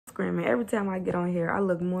screaming. Every time I get on here, I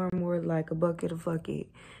look more and more like a bucket of fuck it.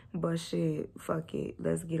 But shit, fuck it.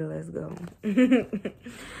 Let's get it, let's go.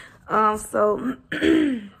 So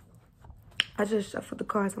I just shuffled the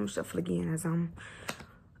cards. I'm gonna shuffle again as I'm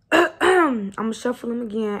I'm gonna shuffle them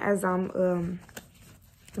again as I'm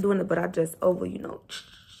doing it, but I just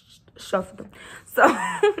shuffled them. So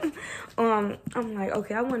I'm like,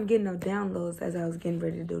 okay, I wasn't getting no downloads as I was getting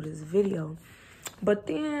ready to do this video. But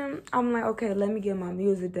then I'm like, okay, let me get my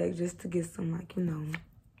music deck just to get some, like,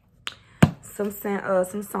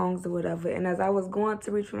 some songs or whatever. And as I was going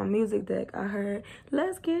to reach for my music deck, I heard,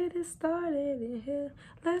 let's get it started in here.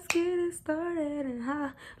 Let's get it started and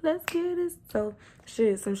high. Let's get it. So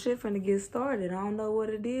some shit finna get started. I don't know what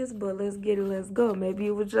it is, but let's get it, let's go. Maybe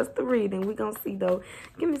it was just the reading. We gonna see though.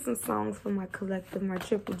 Give me some songs for my collective, my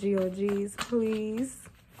triple GOGs, please.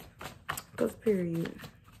 Cause period.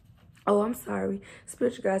 Oh, I'm sorry.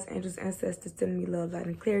 Spiritual guides, angels, ancestors, sending me love, light,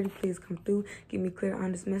 and clarity. Please come through. Give me clear,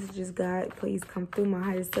 honest messages, God. Please come through. My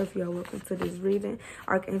higher self, y'all welcome to this reading.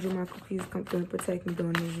 Archangel Michael, please come through and protect me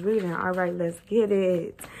during this reading. All right, let's get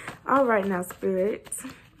it. All right, now, spirits,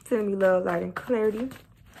 send me love, light, and clarity.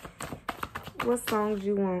 What songs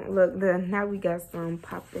you want? Look, now we got some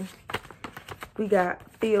popping. We got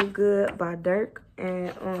Feel Good by Dirk and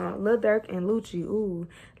Lil Durk and Lucci. Ooh,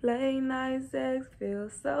 late night sex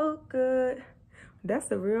feels so good.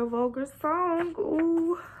 That's a real vulgar song.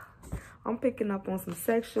 Ooh, I'm picking up on some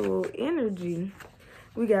sexual energy.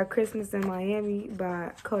 We got Christmas in Miami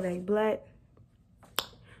by Kodak Black.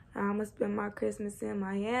 I'ma spend my Christmas in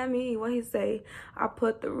Miami. What he say? I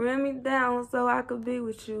put the Remy down so I could be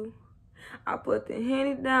with you. I put the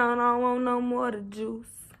Henny down, I don't want no more of the juice.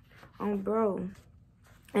 Oh, bro.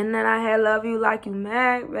 And then I had Love You Like You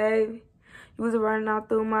Mad, baby. You was running out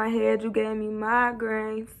through my head, you gave me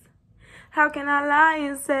migraines. How can I lie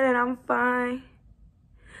and say that I'm fine?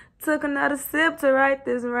 Took another sip to write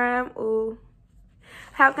this rhyme, ooh.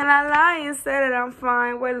 How can I lie and say that I'm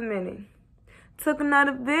fine? Wait a minute. Took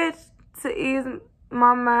another bitch to ease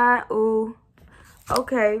my mind, ooh.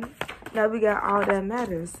 Okay, now we got All That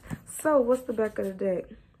Matters. So, what's the back of the deck?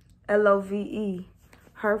 LOVE.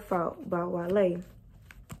 Her Fault by Wale.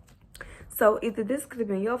 So either this could have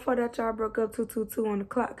been your fault that y'all broke up 222 on the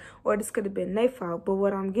clock, or this could have been their fault. But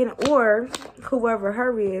what I'm getting, or whoever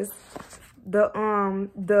her is, the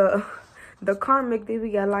karmic that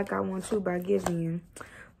we got Like I Want You by Giveon.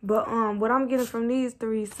 But what I'm getting from these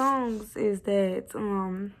three songs is that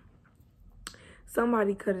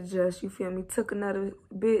somebody could have just, you feel me, took another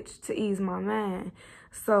bitch to ease my mind.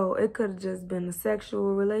 So it could have just been a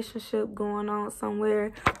sexual relationship going on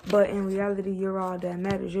somewhere. But in reality, you're all that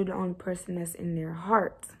matters. You're the only person that's in their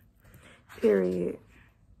heart. Period.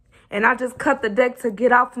 And I just cut the deck to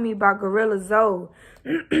Get Off of Me by Gorilla Zoe.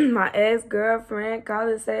 My ex-girlfriend called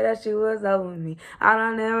and say that she was over me. I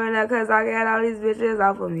don't ever know because I got all these bitches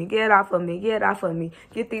off of me. Get off of me. Get off of me.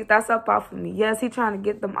 Get these thoughts up off of me. Yes, he trying to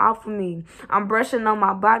get them off of me. I'm brushing on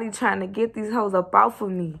my body trying to get these hoes up off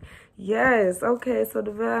of me. Yes, okay, so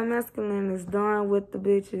the Veil Masculine is done with the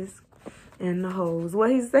bitches and the hoes. What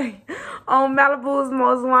he say? On Malibu's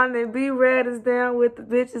Most Wanted, Be Red is down with the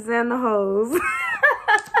bitches and the hoes.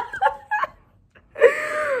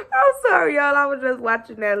 I'm sorry, y'all. I was just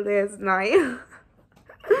watching that last night.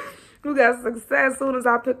 We got Success as soon as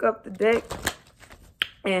I pick up the deck.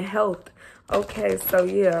 And Health. Okay, so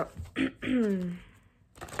yeah.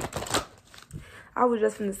 I was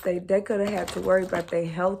just gonna say they could have had to worry about their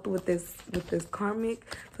health with this karmic.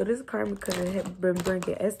 So this karmic could have been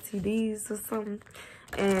bringing STDs or something,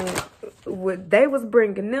 and what they was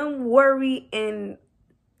bringing them worry and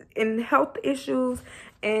health issues,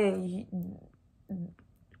 and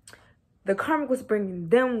the karmic was bringing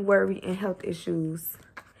them worry and health issues,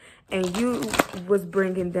 and you was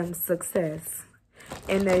bringing them success,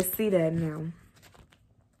 and they see that now.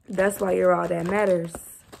 That's why you're all that matters.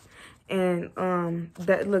 And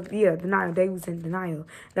that look, yeah, denial. They was in denial.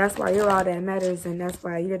 That's why you're all that matters, and that's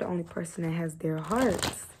why you're the only person that has their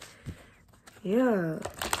hearts. Yeah,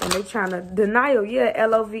 and they trying to denial. Yeah,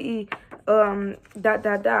 LOVE.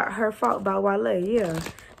 Her Fault by Wale. Yeah,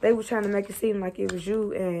 they were trying to make it seem like it was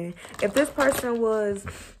you. And if this person was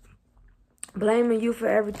blaming you for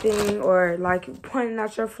everything, or like pointing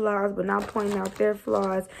out your flaws but not pointing out their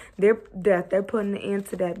flaws, they're putting an end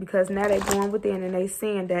to that, because now they're going within and they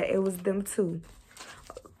seeing that it was them too.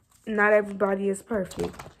 Not everybody is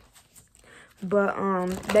perfect, but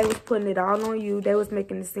they was putting it all on you. They was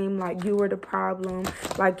making it seem like you were the problem,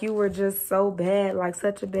 like you were just so bad, like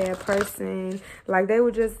such a bad person, like they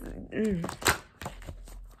were just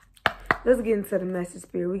Let's get into the message,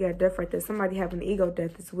 Spirit. We got death right there. Somebody having ego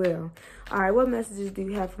death as well. All right, what messages do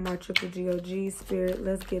you have for my Triple GOG, Spirit?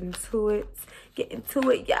 Let's get into it. Get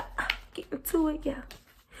into it, yeah. Get into it, yeah.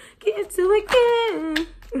 Get into it, yeah.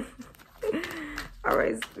 All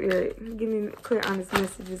right, Spirit. Give me clear, honest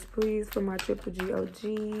messages, please, for my Triple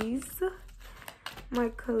GOGs.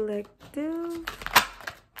 My collective.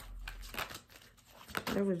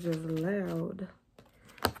 That was just loud.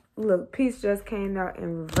 Look, peace just came out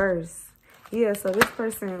in reverse. Yeah, so this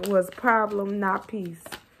person was problem, not peace.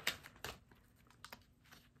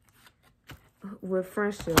 With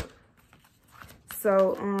friendship.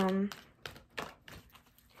 So,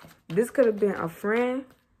 this could have been a friend.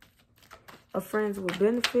 A friends with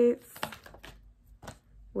benefits.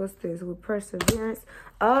 What's this? With perseverance.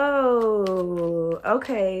 Oh,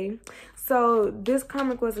 okay. So this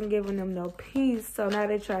comic wasn't giving them no peace. So now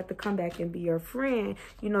they tried to come back and be your friend.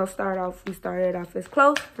 You know, we started off as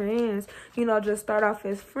close friends. You know, just start off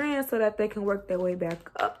as friends so that they can work their way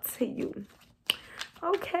back up to you.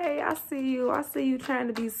 Okay, I see you. I see you trying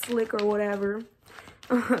to be slick or whatever.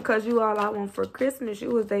 Because you all I want for Christmas.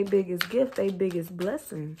 You was their biggest gift, their biggest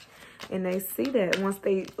blessing. And they see that once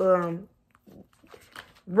they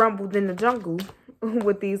rumbled in the jungle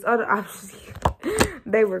with these other options.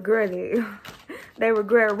 They regret it. They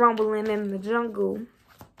regret rumbling in the jungle.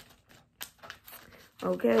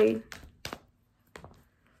 Okay.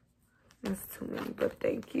 That's too many, but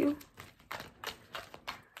thank you.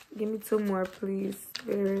 Give me 2 more, please,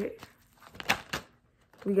 Spirit.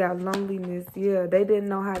 We got loneliness. Yeah, they didn't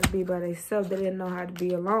know how to be by themselves. They didn't know how to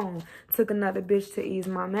be alone. Took another bitch to ease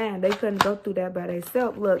my mind. They couldn't go through that by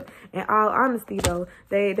themselves. Look, in all honesty, though,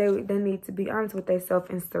 they need to be honest with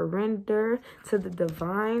themselves and surrender to the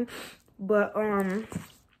divine. But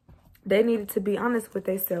they needed to be honest with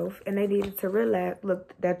themselves, and they needed to realize,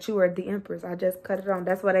 look, that you are the Empress. I just cut it on.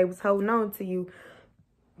 That's why they was holding on to you.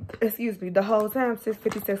 Excuse me, the whole time.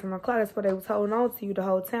 6:56 on my clock. That's why they was holding on to you the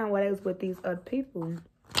whole time while they was with these other people.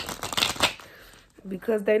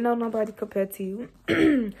 Because they know nobody compared to you.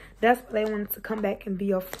 That's why they wanted to come back and be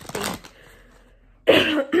your friend.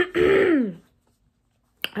 I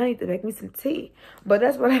need to make me some tea. But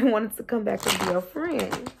that's why they wanted to come back and be your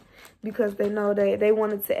friend. Because they know they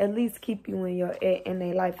wanted to at least keep you in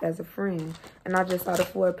their life as a friend. And I just saw the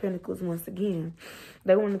 4 of Pentacles once again.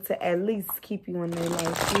 They wanted to at least keep you in their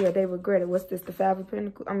life. Yeah, they regret it. What's this? The 5 of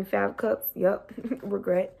Pentacles? 5 of Cups? Yep.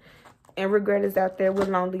 Regret. And regret is out there with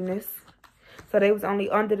loneliness. So they was only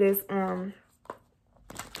under this other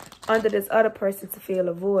person to fill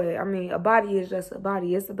a void. I mean, a body is just a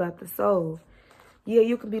body. It's about the soul. Yeah,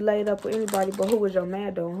 you could be laid up with anybody, but who is your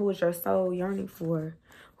man though? Who is your soul yearning for?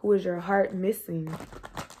 Who is your heart missing?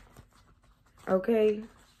 Okay?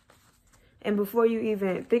 And before you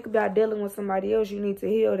even think about dealing with somebody else, you need to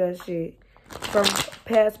heal that shit. From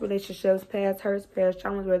past relationships, past hurts, past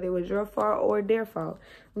traumas, whether it was your fault or their fault.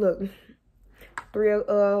 Look, 3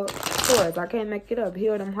 of Swords. I can't make it up.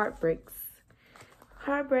 Heal them heartbreaks.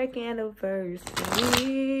 Heartbreak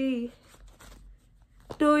anniversary.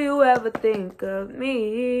 Do you ever think of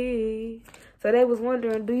me? So they was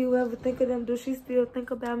wondering, do you ever think of them? Do she still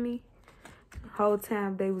think about me? The whole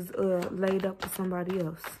time they was laid up with somebody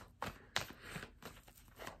else.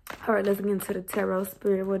 All right, let's get into the tarot,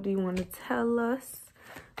 Spirit. What do you want to tell us?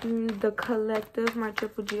 The collective, my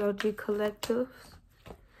Triple GOG collectives.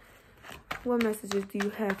 What messages do you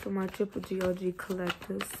have for my Triple GOG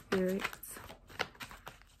collective, Spirits?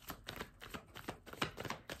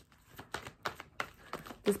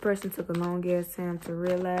 This person took a long ass time to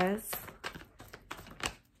realize.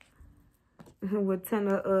 With 10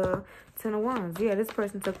 of Wands. Yeah, this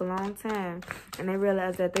person took a long time. And they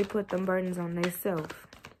realized that they put them burdens on themselves.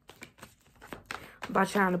 By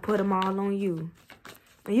trying to put them all on you.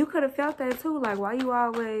 And you could have felt that too. Like, why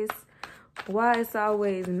it's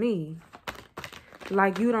always me?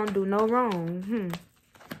 Like, you don't do no wrong.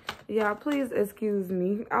 Y'all, please excuse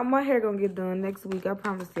me. My hair gonna get done next week. I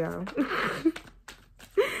promise y'all.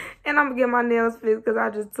 And I'm gonna get my nails fixed because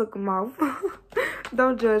I just took them off.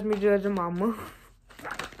 Don't judge me, judge your mama.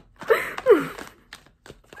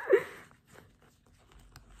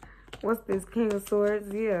 What's this? King of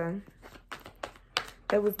Swords? Yeah.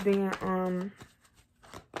 That was being,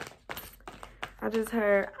 I just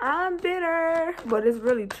heard, I'm bitter. But it's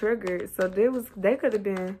really triggered. So they could have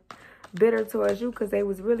been bitter towards you because they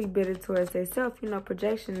was really bitter towards themselves. You know,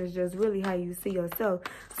 projection is just really how you see yourself.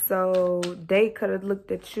 So they could have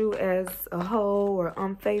looked at you as a hoe or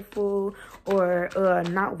unfaithful or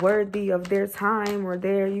not worthy of their time or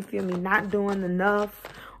you feel me, not doing enough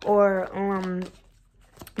or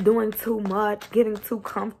doing too much, getting too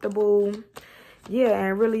comfortable. Yeah,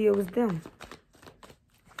 and really it was them.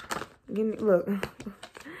 Give me, look,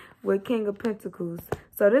 with King of Pentacles.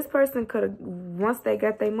 So this person could have, once they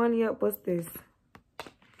got their money up, what's this?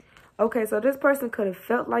 Okay, so this person could have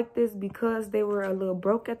felt like this because they were a little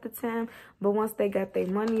broke at the time. But once they got their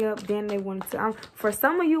money up, then they wanted to... for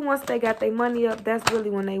some of you, once they got their money up, that's really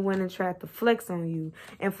when they went and tried to flex on you.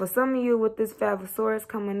 And for some of you, with this Five of Swords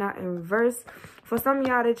coming out in reverse, for some of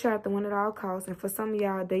y'all, they tried to win at all costs. And for some of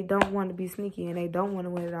y'all, they don't want to be sneaky and they don't want to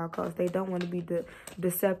win at all costs. They don't want to be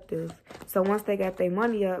deceptive. So once they got their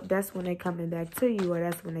money up, that's when they coming back to you, or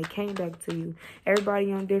that's when they came back to you.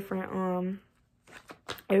 Everybody on different...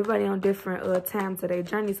 times of their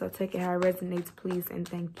journey, so take it how it resonates, please, and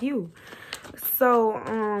thank you. So,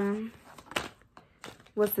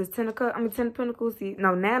 what's this? 10 of Cups? I mean, 10 of Pentacles?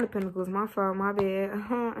 No, 9 of Pentacles. My fault, my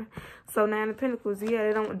bad. So, 9 of Pentacles, yeah,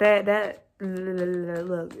 they don't,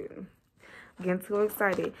 look, getting too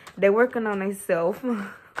excited. They're working on themselves.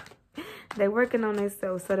 They're working on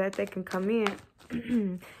themselves so that they can come in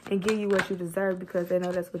and give you what you deserve, because they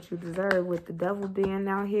know that's what you deserve. With the devil being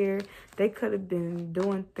out here, they could have been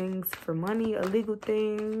doing things for money, illegal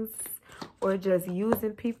things, or just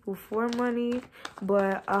using people for money.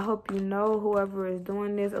 But I hope you know, whoever is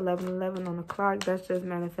doing this, 11:11 on the clock, that's just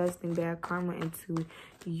manifesting bad karma into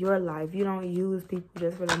your life. You don't use people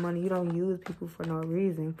just for the money. You don't use people for no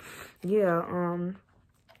reason. Yeah,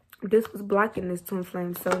 this was blocking this twin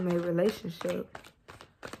flame soulmate relationship.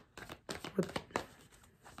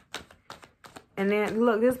 And then,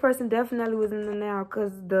 look, this person definitely was in the now,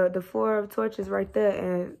 because the Four of Torches right there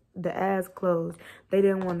and the eyes closed. They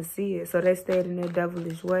didn't want to see it, so they stayed in their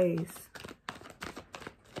devilish ways.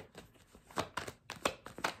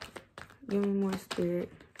 Give me more,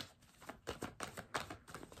 Spirit.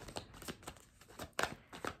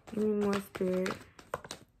 Give me more, Spirit.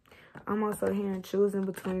 I'm also hearing choosing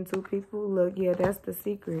between two people. Look, yeah, that's the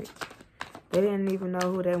secret. They didn't even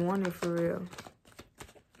know who they wanted for real.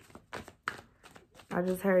 I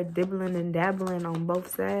just heard dibbling and dabbling on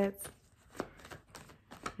both sides.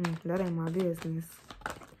 That ain't my business.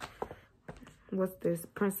 What's this?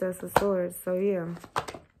 Princess of Swords. So, yeah.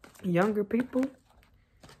 Younger people.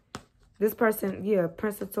 This person, yeah,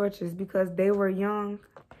 Prince of Torches. Because they were young.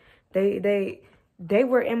 They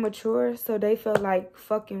were immature. So, they felt like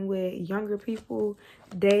fucking with younger people,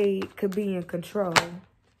 they could be in control.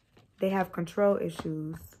 They have control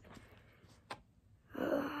issues.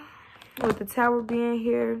 With the Tower being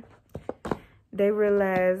here, they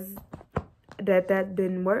realized that that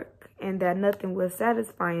didn't work and that nothing was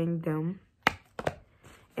satisfying them,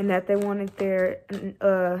 and that they wanted their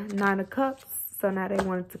 9 of Cups. So now they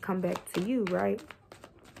wanted to come back to you, right?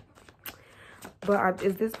 But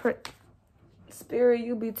is this Spirit,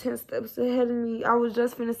 you be 10 steps ahead of me. I was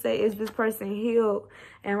just finna say, is this person healed?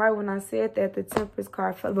 And right when I said that, the Temperance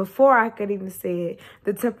card fell. Before I could even say it,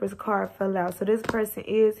 the Temperance card fell out. So this person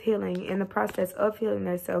is healing, in the process of healing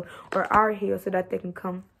themselves, or are healed, so that they can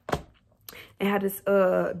come and have this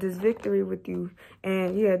victory with you.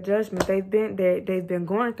 And yeah, judgment. They've been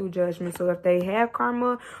going through judgment. So if they have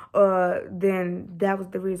karma, then that was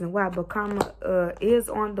the reason why. But karma is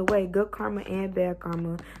on the way. Good karma and bad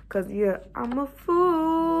karma. Cause yeah, I'm a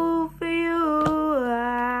fool for you.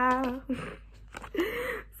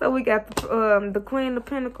 So we got the Queen of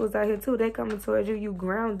Pentacles out here too. They coming towards you. You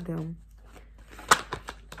ground them.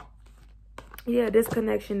 Yeah, this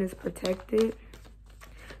connection is protected.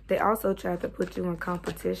 They also tried to put you in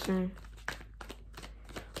competition,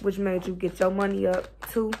 which made you get your money up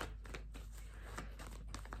too.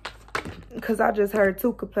 Because I just heard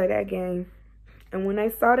two could play that game. And when they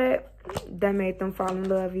saw that, that made them fall in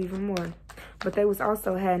love even more. But they was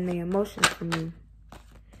also hiding their emotions from you.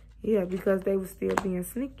 Yeah, because they was still being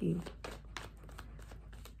sneaky.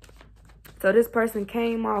 So this person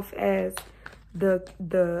came off as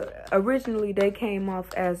originally they came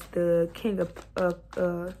off as the King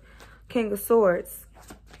of Swords.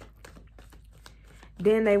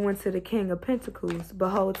 Then they went to the King of Pentacles. But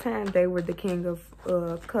whole time they were the King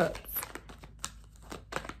of Cups.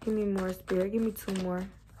 Give me more, Spirit. Give me 2 more.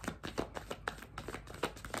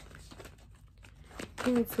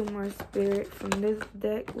 Give me 2 more, Spirit, from this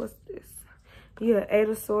deck. What's this? Yeah, 8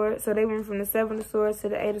 of Swords. So they went from the 7 of Swords to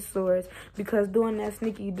the 8 of Swords. Because doing that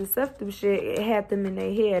sneaky, deceptive shit, it had them in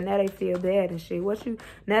their head. Now they feel bad and shit.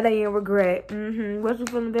 Now they in regret. What you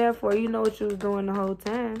feeling bad for? You know what you was doing the whole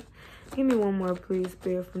time. Give me 1 more, please,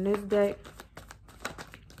 Spirit, from this deck.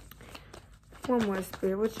 1 more,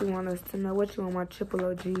 Spirit. What you want us to know? What you want my triple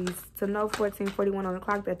OGs to know? 1441 on the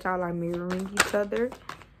clock, that y'all are mirroring each other.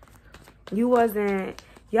 You wasn't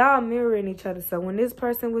Y'all mirroring each other. So when this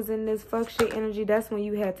person was in this fuck shit energy, that's when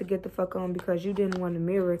you had to get the fuck on, because you didn't want to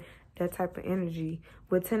mirror that type of energy.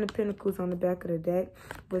 With 10 of Pentacles on the back of the deck,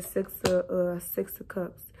 with six of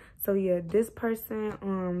Cups. So yeah, this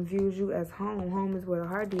person views you as home. Home is where the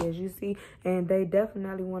heart is, you see, and they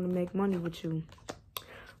definitely want to make money with you.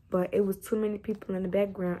 But it was too many people in the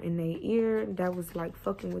background in their ear that was like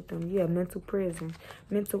fucking with them. Yeah, mental prison,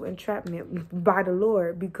 mental entrapment by the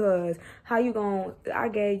Lord. Because how you gonna, I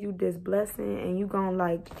gave you this blessing and you gonna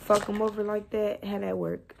like fuck them over like that? How that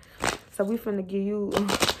work? So we finna give you,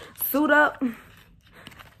 suit up.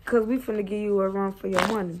 Cause we finna give you a run for your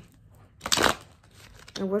money.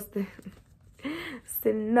 And what's the,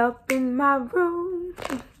 sitting up in my room.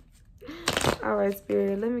 All right,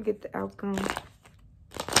 Spirit, let me get the outcome.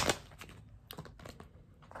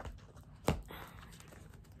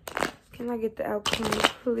 Can I get the outcome,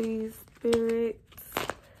 please, Spirit,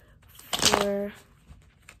 for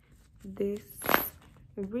this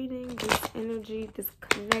reading, this energy, this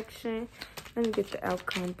connection? Let me get the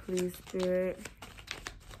outcome, please, Spirit.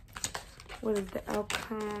 What is the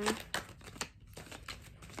outcome,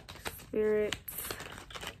 Spirit?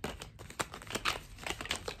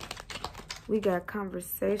 We got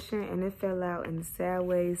conversation, and it fell out in a sad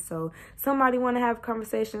way. So somebody want to have a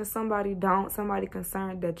conversation, somebody don't. Somebody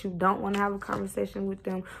concerned that you don't want to have a conversation with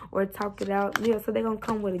them or talk it out. Yeah, so they're going to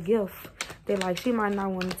come with a gift. They're like, she might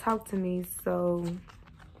not want to talk to me. So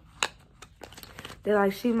they're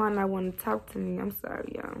like, she might not want to talk to me. I'm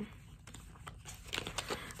sorry, y'all.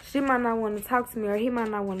 She might not want to talk to me, or he might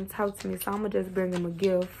not want to talk to me. So I'm going to just bring him a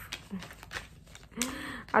gift.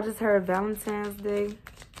 I just heard Valentine's Day.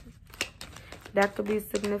 That could be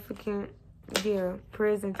significant. Yeah,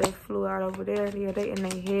 prison, they flew out over there. Yeah, they in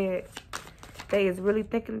their head. They is really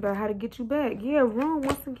thinking about how to get you back. Yeah, room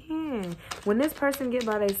once again. When this person get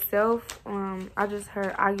by themselves, I just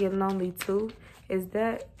heard I get lonely too. Is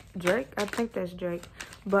that Drake? I think that's Drake.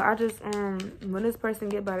 But I just, when this person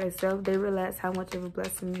get by themselves, they realize how much of a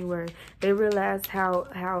blessing you were. They realize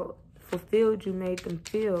how fulfilled you made them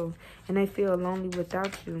feel. And they feel lonely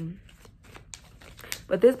without you.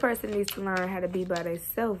 But this person needs to learn how to be by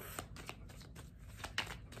themselves.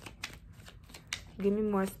 Give me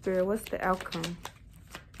more, Spirit. What's the outcome?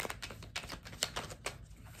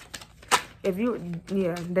 If you,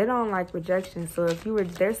 yeah, they don't like rejection. So if you were,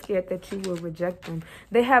 they're scared that you will reject them.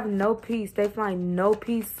 They have no peace. They find no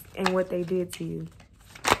peace in what they did to you.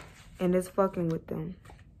 And it's fucking with them.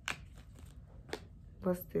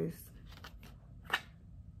 What's this?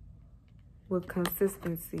 With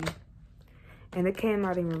consistency. And it came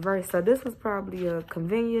out in reverse. So this was probably a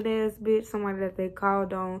convenient ass bitch. Somebody that they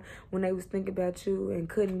called on when they was thinking about you and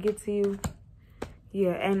couldn't get to you.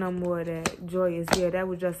 Yeah, ain't no more of that. Joyous. Yeah, that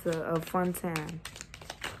was just a fun time.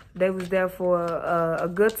 They was there for a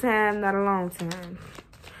good time, not a long time.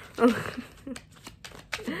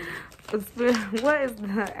 What is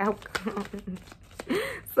the outcome?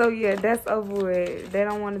 So yeah, that's over with. They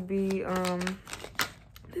don't want to be,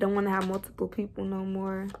 they don't want to have multiple people no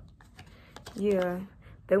more. Yeah,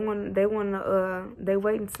 they waiting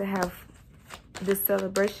to have this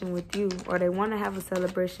celebration with you, or they want to have a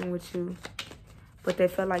celebration with you, but they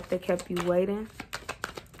felt like they kept you waiting,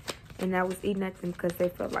 and that was eating at them because they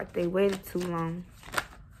felt like they waited too long.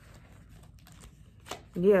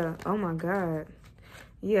 Yeah, oh my God.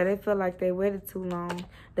 Yeah, they felt like they waited too long.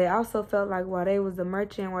 They also felt like while they was a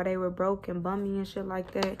merchant, while they were broke and bummy and shit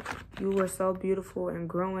like that, you were so beautiful and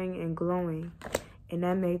growing and glowing. And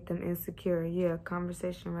that made them insecure. Yeah,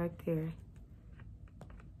 conversation right there.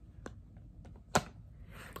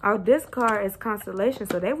 Oh, this card is constellation.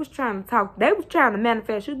 So they was trying to talk. They was trying to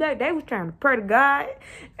manifest you back. They was trying to pray to God.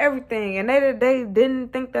 Everything. And they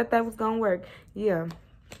didn't think that was going to work. Yeah.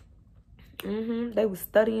 They was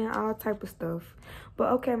studying all type of stuff.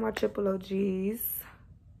 But okay, my triple OGs.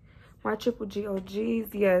 My triple G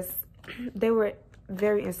OGs. Yes. They were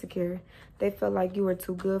very insecure. They felt like you were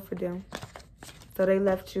too good for them. So they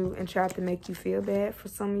left you and tried to make you feel bad for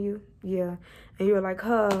some of you. Yeah. And you were like,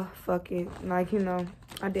 huh, fuck it. Like, you know,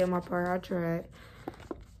 I did my part. I tried.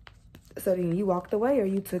 So then you walked away, or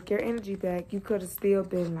you took your energy back. You could have still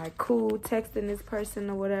been like cool texting this person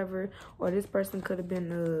or whatever. Or this person could have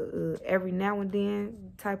been every now and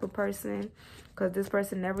then type of person. Because this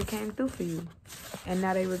person never came through for you. And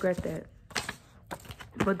now they regret that.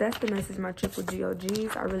 But that's the message, my triple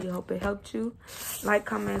GOGs. I really hope it helped you. Like,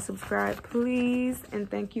 comment, and subscribe, please.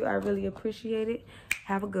 And thank you. I really appreciate it.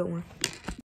 Have a good one.